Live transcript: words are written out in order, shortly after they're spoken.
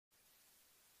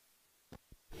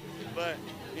but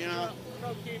you know,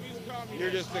 no, Keith, he's a commie.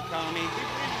 you're just a commie. He's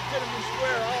Tiananmen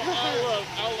Square.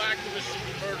 All activists should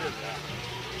be murdered now.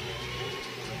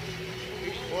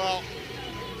 Well,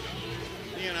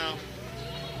 you know,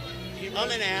 I'm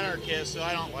an anarchist, so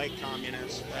I don't like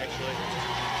communists, actually.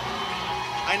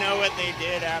 I know what they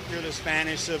did after the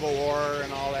Spanish Civil War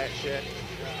and all that shit.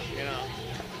 You know,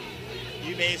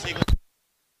 you basically...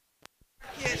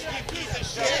 Yes, you piece of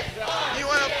shit. You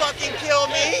want to fucking kill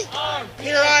me?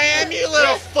 Here I am, you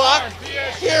little fuck.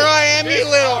 Here I am, you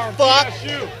little fuck.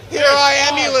 Here I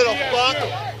am, you little fuck.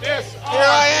 Here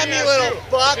I am, you little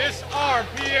fuck. Disarm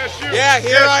PSU. Yeah,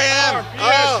 here I am.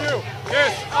 Oh.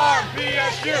 Disarm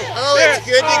PSU. Oh, it's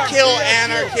good to kill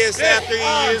anarchists after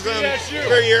you use them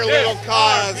for your little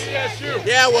cause.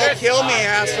 Yeah, well, kill me,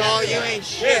 asshole. You ain't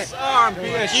shit. Disarm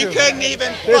PSU. You couldn't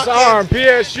even Disarm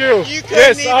PSU. You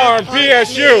couldn't Disarm even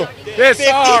PSU. punch me 50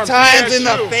 Disarm times in the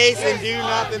PSU. face and do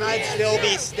nothing, I'd still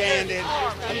be standing.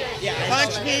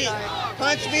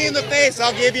 Punch me in the face.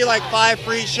 I'll give you like 5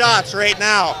 free shots right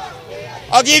now.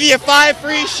 I'll give you 5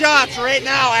 free shots right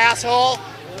now, asshole.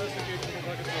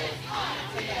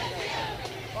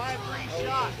 5 free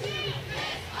shots.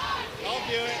 I'll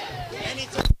do it.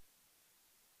 Anytime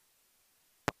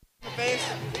in the face,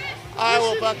 I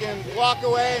will fucking walk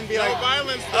away and be like,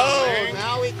 violence, though, oh, man.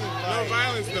 now we can fight. No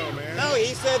violence, though, man. No,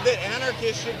 he said that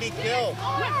anarchists should be killed.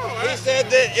 He said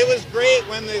that it was great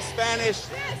when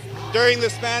during the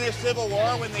Spanish Civil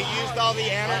War, when they used all the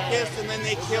anarchists and then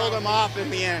they killed them off in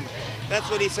the end. That's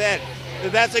what he said.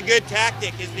 That's a good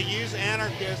tactic, is to use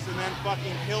anarchists and then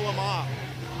fucking kill them off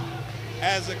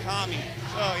as a commie.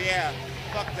 So yeah,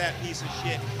 fuck that piece of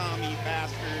shit, commie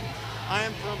bastard.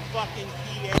 I'm from fucking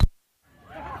PA.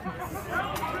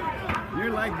 You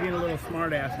like being a little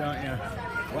smartass, don't you?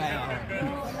 Wow.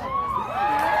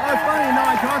 Well, it's funny, you know,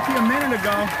 I talked to you a minute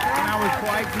ago, and I was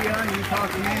quiet to you, and you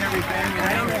talked to me and everything.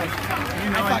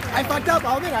 And I fucked up,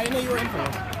 I'll admit, I didn't know you were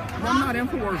Infowars. I'm not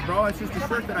Infowars, bro. It's just a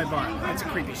shirt that I bought. That's a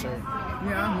creepy shirt.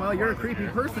 Yeah, well, you're a creepy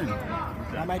person.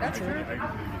 That might be true.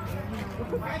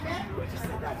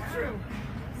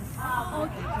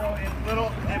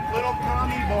 If little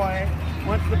commie boy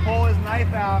wants to pull his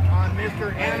knife out on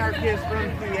Mr. Anarchist from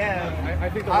Kiev, I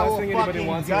think the last thing anybody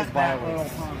wants is that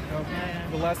violence. little punk, okay?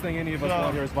 The last thing any of us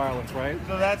want here is violence, right?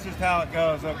 So that's just how it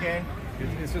goes, okay?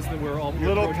 It's just that we're all here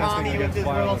Little protesting commie with against his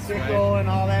little violence, sickle right? and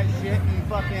all that shit, and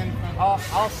fucking,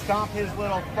 I'll stomp his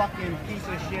little fucking piece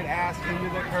of shit ass into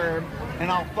the curb,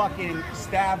 and I'll fucking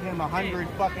stab him 100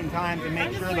 fucking times and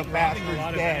make sure the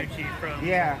bastard's dead.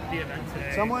 Yeah.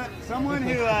 Someone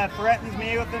who threatens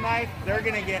me with a knife, they're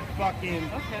gonna get fucking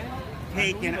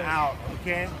taken out.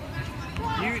 Okay.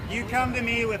 You come to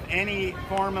me with any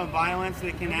form of violence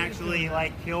that can actually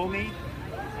like kill me,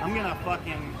 I'm gonna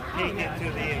fucking take it to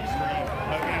the extreme,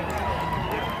 okay?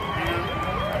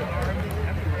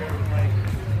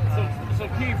 So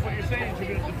Keith, what you're saying is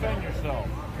you're going to defend yourself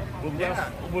with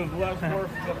less force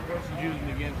than the person's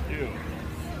using against you.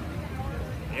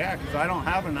 Yeah, because I don't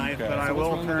have a knife, Okay, but I so what's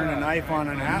will wrong turn with a that? knife on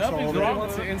an asshole. Nobody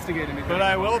wants to instigate anything. But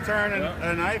I will turn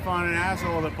a knife on an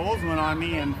asshole that pulls one on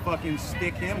me and fucking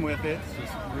stick him with it. It's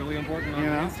just really important not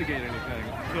to instigate anything.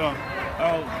 So,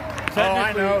 Oh,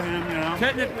 I know him, you know.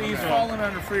 Technically, he's falling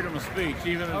under freedom of speech,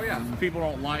 even if people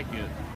don't like it.